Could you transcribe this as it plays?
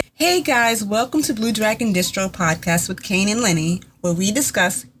Hey guys, welcome to Blue Dragon Distro Podcast with Kane and Lenny, where we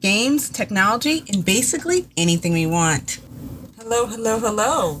discuss games, technology, and basically anything we want. Hello, hello,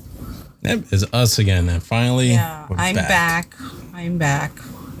 hello. Yep, it's us again, and finally, I'm back.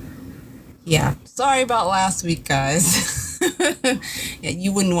 Yeah, sorry about last week, guys. Yeah,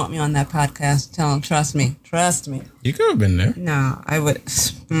 you wouldn't want me on that podcast. Trust me. You could have been there. No, I would.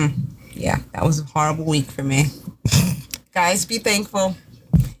 Yeah, that was a horrible week for me. Guys, be thankful.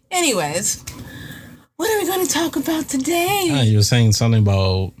 Anyways, what are we going to talk about today? You were saying something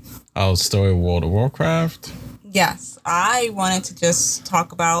about our story of World of Warcraft? Yes, I wanted to just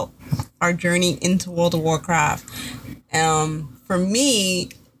talk about our journey into World of Warcraft. For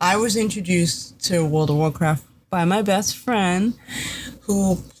me, I was introduced to World of Warcraft by my best friend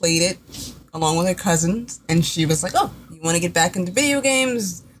who played it along with her cousins. And she was like, oh, you want to get back into video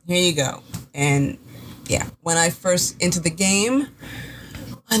games? Here you go. And yeah, when I first entered the game,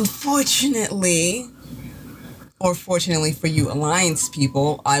 unfortunately, or fortunately for you Alliance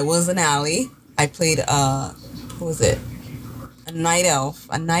people, I was an ally. I played, a night elf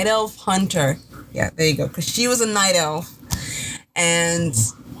hunter. Yeah, there you go. Because she was a night elf. And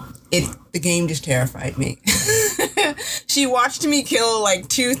the game just terrified me. She watched me kill like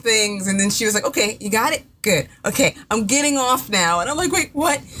 2 things, and then she was like, okay, you got it? Good. Okay, I'm getting off now. And I'm like, wait,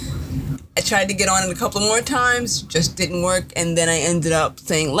 what? I tried to get on it a couple more times, just didn't work, and then I ended up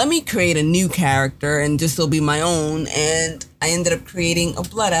saying, let me create a new character, and this will be my own, and I ended up creating a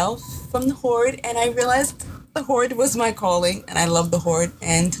blood elf from the Horde, and I realized the Horde was my calling, and I love the Horde,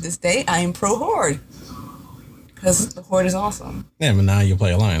 and to this day, I am pro Horde, because the Horde is awesome. Yeah, but now you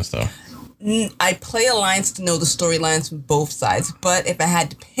play Alliance, though. I play Alliance to know the storylines from both sides, but if I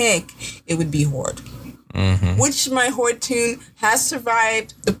had to pick, it would be Horde. Mm-hmm. Which my Horde tune has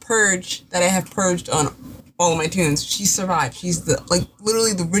survived the purge that I have purged on all of my tunes. She survived. She's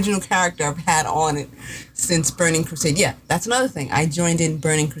literally the original character I've had on it since Burning Crusade. Yeah, that's another thing. I joined in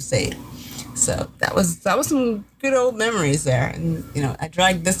Burning Crusade. So that was some good old memories there. And, I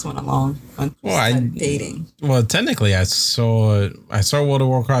dragged this one along on dating. Well, technically, I saw World of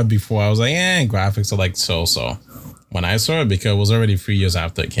Warcraft before. I was like, graphics are like so-so. When I saw it, because it was already 3 years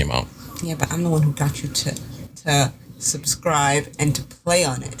after it came out. Yeah, but I'm the one who got you to subscribe and to play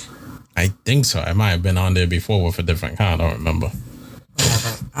on it. I think so. I might have been on there before with a different kind. I don't remember.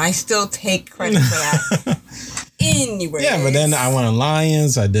 Whatever. I still take credit for that. Anyway. Yeah, but then I went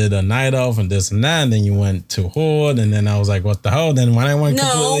Alliance. I did a Night Elf and this and that. And then you went to Horde. And then I was like, what the hell? Then when I went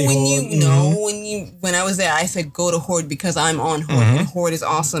completely Horde. When I was there, I said go to Horde because I'm on Horde. And Horde is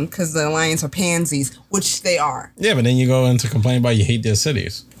awesome because the Alliance are pansies, which they are. Yeah, but then you go into complain about you hate their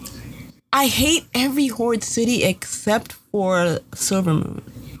cities. I hate every Horde city except for Silvermoon.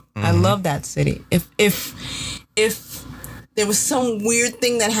 I love that city. If there was some weird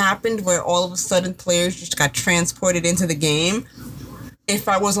thing that happened where all of a sudden players just got transported into the game, if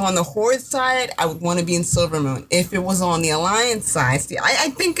I was on the Horde side, I would want to be in Silvermoon. If it was on the Alliance side,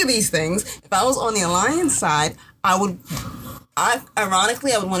 I think of these things. If I was on the Alliance side, ironically,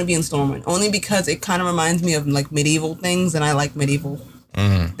 I would want to be in Stormwind, only because it kind of reminds me of like medieval things, and I like medieval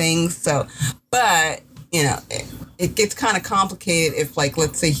things. So, but it gets kind of complicated if, like,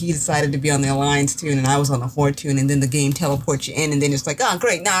 let's say he decided to be on the Alliance tune and I was on the Horde tune, and then the game teleports you in, and then it's like, oh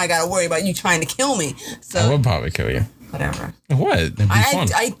great, now I gotta worry about you trying to kill me. So I would probably kill you. Whatever. What? It'd be fun.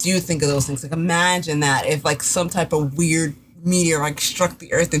 I do think of those things. Like, imagine that if like some type of weird meteor like struck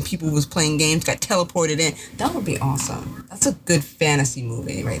the earth and people who was playing games got teleported in. That would be awesome. That's a good fantasy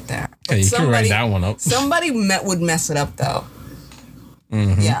movie right there. Yeah, you can write that one up. Somebody would mess it up though.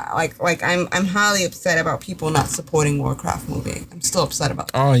 Mm-hmm. Yeah, like I'm highly upset about people not supporting Warcraft movie. I'm still upset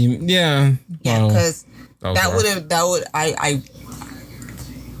about that. Oh, yeah. Yeah, because I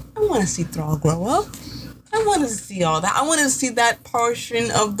want to see Thrall grow up. I wanted to see all that. I wanted to see that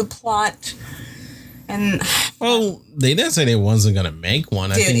portion of the plot. And well, they didn't say they wasn't gonna make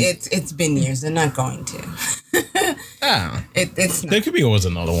one. Dude, I think it's been years. They're not going to. It's not. There could be always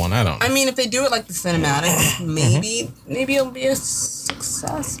another one. I don't know. I mean, if they do it like the cinematic, maybe it'll be a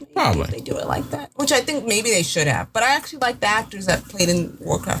success. Maybe probably if they do it like that, which I think maybe they should have. But I actually like the actors that played in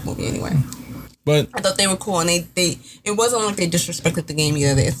Warcraft movie anyway. But I thought they were cool, and they it wasn't like they disrespected the game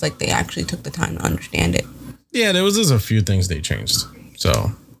either. It's like they actually took the time to understand it. Yeah, there was just a few things they changed.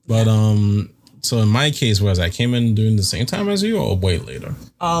 So, but so in my case, was I came in during the same time as you, or way later?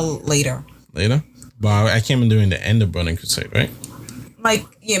 Later. Later, but I came in during the end of Burning Crusade, right? Like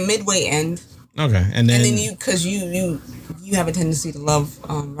midway end. Okay, and then you, because you have a tendency to love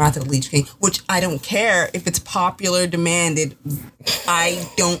Wrath of the Lich King, which I don't care if it's popular, demanded. I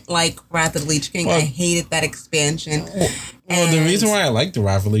don't like Wrath of the Lich King. I hated that expansion. Well, the reason why I like the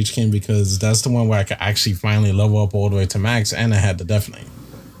Wrath of Lich King because that's the one where I could actually finally level up all the way to max, and I had the Death Knight.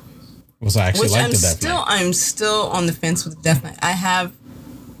 So I actually like the Death Knight. I'm still on the fence with the Death Knight. I have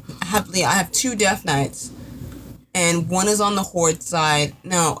 2 Death Knights, and one is on the Horde side.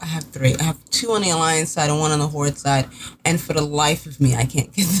 No, I have 3. I have 2 on the Alliance side and 1 on the Horde side. And for the life of me, I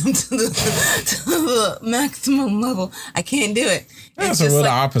can't get them to the maximum level. I can't do it. Yeah, so we're the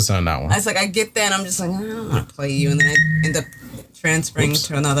opposite on that one. It's like I get that, and I'm just like, I don't want to play you, and then I end up transferring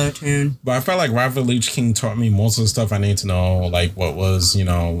to another tune. But I felt like Wrath of Lich King taught me most of the stuff I need to know, like what was,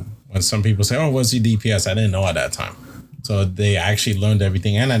 when some people say, oh, what's your DPS? I didn't know at that time. So they actually learned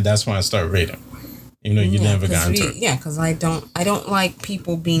everything, and that's when I started raiding. Even though you never got into it. Yeah, because I don't like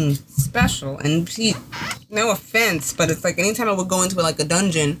people being special. And no offense, but it's like anytime I would go into like a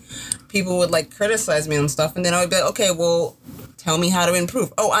dungeon, people would like criticize me on stuff, and then I would be like, okay, well, tell me how to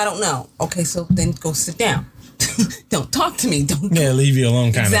improve. Oh, I don't know. Okay, so then go sit down. Don't talk to me. Leave you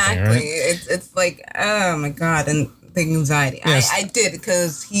alone kind of thing, right? Exactly. It's like, oh my God, and the anxiety. Yes. I did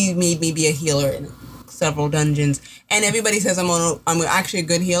because he made me be a healer in several dungeons, and everybody says I'm actually a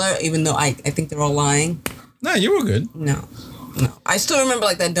good healer, even though I think they're all lying. No, you were good. No. I still remember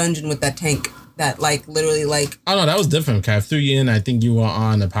like that dungeon with that tank that like literally like. Oh no, that was different. I threw you in. I think you were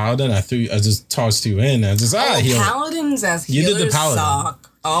on a paladin. I just tossed you in. I just paladins as healers. You did the paladin. Suck.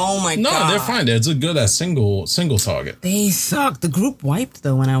 Oh my God. No, they're fine. They're good at single target. They suck. The group wiped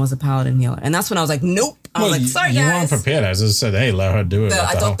though when I was a paladin healer, and that's when I was like, nope. I was like, sorry guys. You weren't prepared. I just said, hey, let her do it.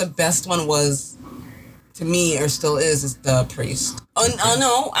 I thought the best one was. To me, or still is the priest. Oh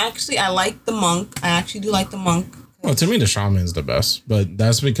no, actually, I like the monk. I actually do like the monk. Well, to me, the shaman's the best, but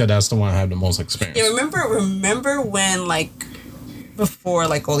that's because that's the one I have the most experience. Yeah, remember when like before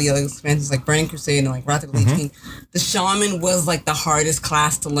like all the other expansions like Burning Crusade and like Wrath of the Lich King, the shaman was like the hardest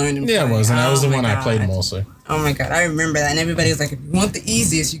class to learn. Yeah, it was, and that was the one I played mostly. Oh my God, I remember that, and everybody was like, if you want the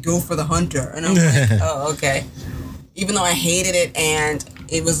easiest, you go for the hunter, and I'm like, oh okay. Even though I hated it, and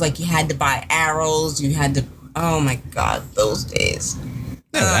it was like you had to buy arrows, you had to. Oh my God, those days.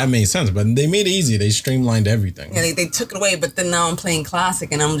 Yeah, that made sense, but they made it easy. They streamlined everything. Yeah, they took it away, but then now I'm playing Classic,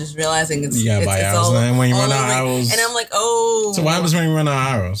 and I'm just realizing you gotta buy arrows, and when you run out of arrows, and I'm like, oh. So what happens when you run out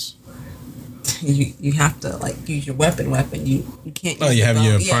of arrows? You have to like use your weapon. You can't. You have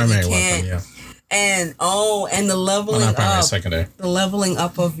your primary weapon, yeah. And the leveling up, secondary. The leveling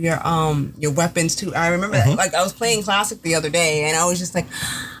up of your weapons too. I remember that. Like I was playing Classic the other day, and I was just like,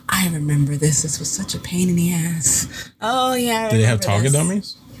 I remember this. This was such a pain in the ass. Oh yeah. Did they have target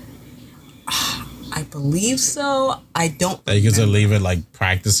dummies? I believe so. I don't. That you could just leave it like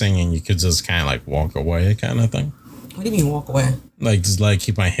practicing, and you could just kind of like walk away, kind of thing. What do you mean walk away? Like just like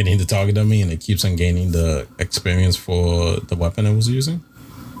keep on hitting the target dummy, and it keeps on gaining the experience for the weapon it was using.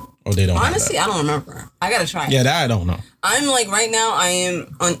 Or they don't. Honestly, I don't remember. I gotta try it. Yeah, that I don't know. I'm like right now. I am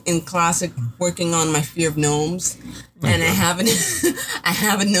in Classic working on my fear of gnomes, and I have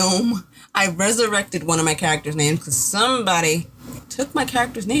a gnome. I resurrected one of my characters' names because somebody took my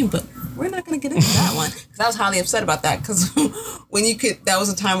character's name, but we're not gonna get into that one because I was highly upset about that. Because that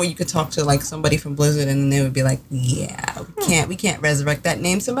was a time where you could talk to like somebody from Blizzard, and then they would be like, "Yeah, we can't resurrect that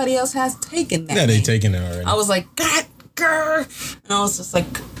name. Somebody else has taken that." Yeah, they've taken it already. I was like, God, girl, and I was just like.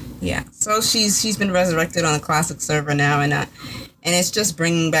 Yeah, so she's been resurrected on a Classic server now, and it's just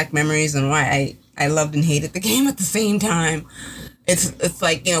bringing back memories and why I loved and hated the game at the same time. It's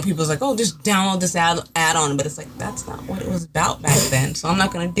like, people's like, oh, just download this add-on, but it's like that's not what it was about back then. So I'm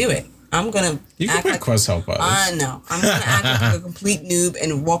not gonna do it. I'm gonna. You can put quest help on. I know. I'm gonna act like a complete noob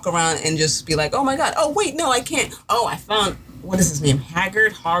and walk around and just be like, oh my God, oh wait, no, I can't. Oh, I found what is his name?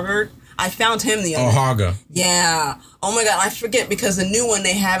 Haggard. I found him the other day. Haga. Yeah. Oh my God, I forget because the new one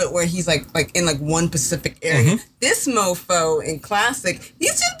they have it where he's like in like one specific area. This mofo in Classic,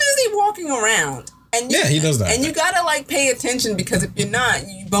 he's just busy walking around. And he does that. And you gotta like pay attention because if you're not,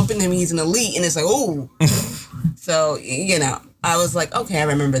 you bump into him, he's an elite, and it's like, oh. So I was like, okay, I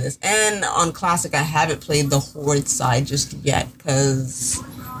remember this. And on Classic, I haven't played the Horde side just yet because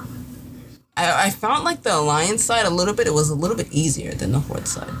I found like the Alliance side it was a little bit easier than the Horde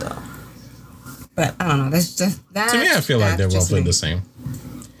side though. But I don't know. That's just that. To me, I feel like they're roughly the same.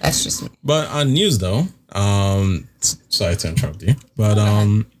 That's just me. But on news though, sorry to interrupt you, but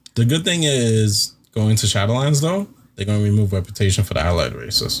the good thing is going to Shadowlands though, they're going to remove reputation for the allied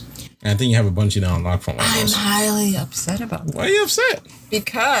races. And I think you have a bunch you now unlocked from one of those. I'm highly upset about that. Why are you upset?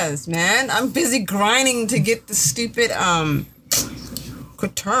 Because man, I'm busy grinding to get the stupid Quatern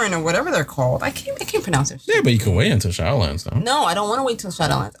or whatever they're called. I can't pronounce it. Yeah, but you can wait until Shadowlands, though. No, I don't want to wait till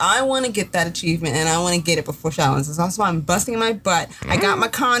Shadowlands. I want to get that achievement, and I want to get it before Shadowlands. So that's why I'm busting my butt. I got my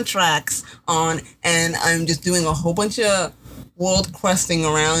contracts on, and I'm just doing a whole bunch of world questing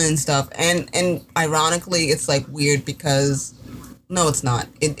around and stuff. And ironically, it's like weird because no, it's not.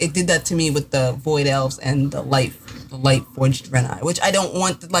 It did that to me with the Void Elves and the Light Forged Draenei, which I don't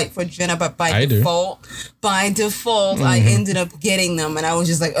want the Light Forged Draenei, but by default, I ended up getting them, and I was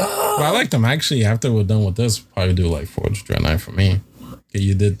just like, oh. Well, I like them actually. After we're done with this, probably do Light Forged Draenei for me. Okay,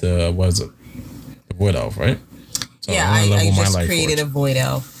 you did the Void Elf, right? So yeah, I just created a Void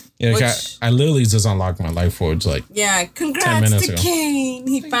Elf. Yeah, which, I literally just unlocked my Light Forge like congrats 10 minutes to ago. Kane.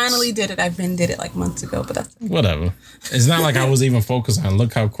 He finally did it. I did it like months ago, but that's whatever. It's not like I was even focused on.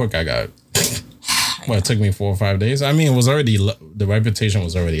 Look how quick I got. Well, it took me 4 or 5 days. I mean, it was already the reputation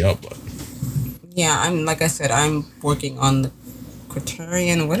was already up. But. Yeah, like I said, I'm working on the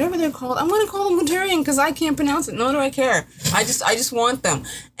Quatarian, whatever they're called. I'm gonna call them Quatarian because I can't pronounce it. Nor do I care. I just want them.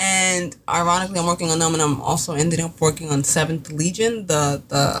 And ironically, I'm working on them, and I'm also ended up working on 7th Legion, the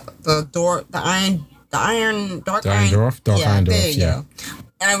Iron Dwarf. There you go.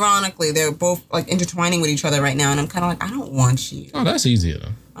 And ironically, they're both like intertwining with each other right now, and I'm kind of like, I don't want you. Oh, that's easier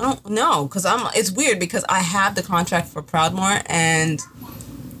though. I don't know because it's weird because I have the contract for Proudmoore and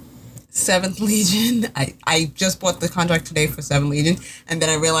 7th Legion. I just bought the contract today for 7th Legion, and then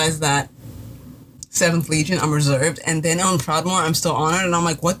I realized that 7th Legion I'm reserved, and then on Proudmoore I'm still on it, and I'm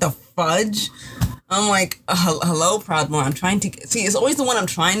like, what the fudge? I'm like, hello Proudmoore, I'm trying to see. It's always the one I'm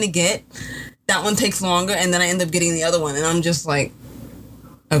trying to get. That one takes longer, and then I end up getting the other one, and I'm just like,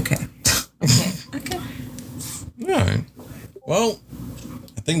 okay. All right. Well,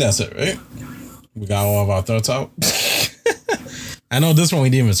 I think that's it, right? We got all of our thoughts out. I know this one we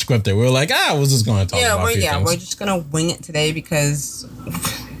didn't even script it. We were like, we're just going to talk about a few things. We're just going to wing it today because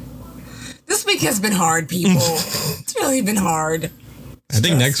this week has been hard, people. It's really been hard. I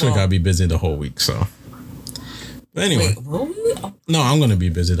think next week I'll be busy the whole week, so. But anyway. Wait, will we? No, I'm going to be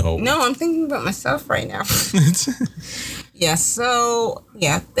busy the whole week. No, I'm thinking about myself right now. Yeah, so,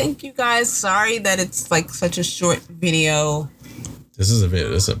 thank you guys. Sorry that it's like such a short video. This is a video.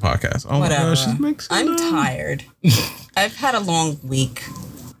 This is a podcast. Oh whatever. My gosh, she's I'm tired. I've had a long week.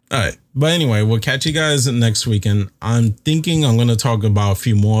 All right. But anyway, we'll catch you guys next weekend. I'm thinking I'm going to talk about a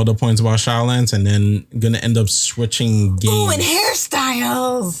few more other points about Shadowlands and then going to end up switching games. Oh, and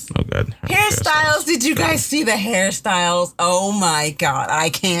hairstyles. Oh, God. Hairstyles. Did you guys see the hairstyles? Oh, my God. I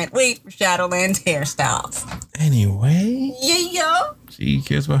can't wait for Shadowlands hairstyles. Anyway. Yeah. She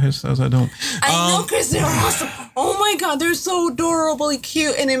cares about hairstyles. I don't. I know, because they're awesome. Oh, my God. They're so adorably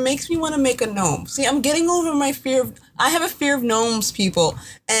cute. And it makes me want to make a gnome. See, I'm getting over my fear of... I have a fear of gnomes, people,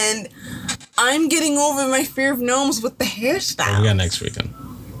 and I'm getting over my fear of gnomes with the hairstyle. We got next weekend.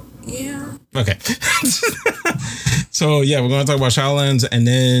 Yeah. Okay. So, we're going to talk about Shadowlands, and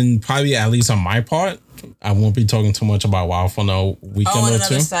then probably, at least on my part, I won't be talking too much about WoW for no weekend or two. Oh, and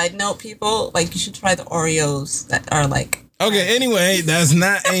another side note, people, like, you should try the Oreos that are, like... Okay, anyway, that's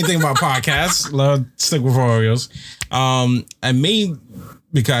not anything about podcasts. Let's stick with Oreos. I made...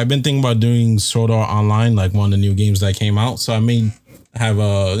 Because I've been thinking about doing Sword Art Online, like one of the new games that came out. So I may have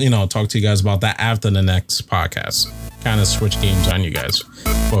talk to you guys about that after the next podcast. Kind of switch games on you guys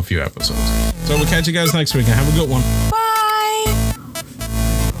for a few episodes. So we'll catch you guys next week and have a good one. Bye.